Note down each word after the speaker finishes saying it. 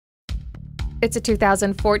It's a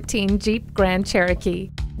 2014 Jeep Grand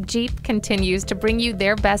Cherokee. Jeep continues to bring you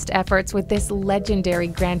their best efforts with this legendary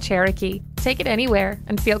Grand Cherokee. Take it anywhere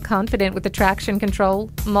and feel confident with the traction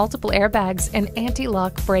control, multiple airbags, and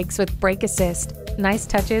anti-lock brakes with brake assist. Nice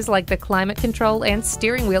touches like the climate control and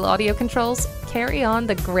steering wheel audio controls carry on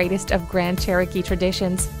the greatest of Grand Cherokee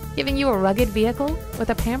traditions, giving you a rugged vehicle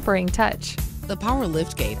with a pampering touch. The power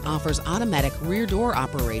liftgate offers automatic rear door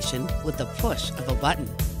operation with the push of a button.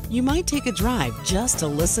 You might take a drive just to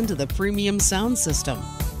listen to the premium sound system.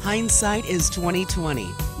 Hindsight is 20/20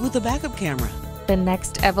 with a backup camera. The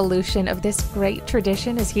next evolution of this great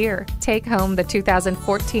tradition is here. Take home the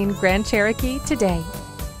 2014 Grand Cherokee today.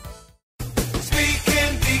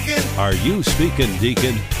 Are you speaking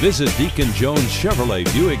Deacon? Visit Deacon Jones Chevrolet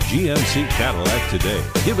Buick GMC Cadillac today.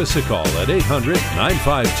 Give us a call at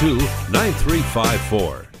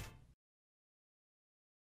 800-952-9354.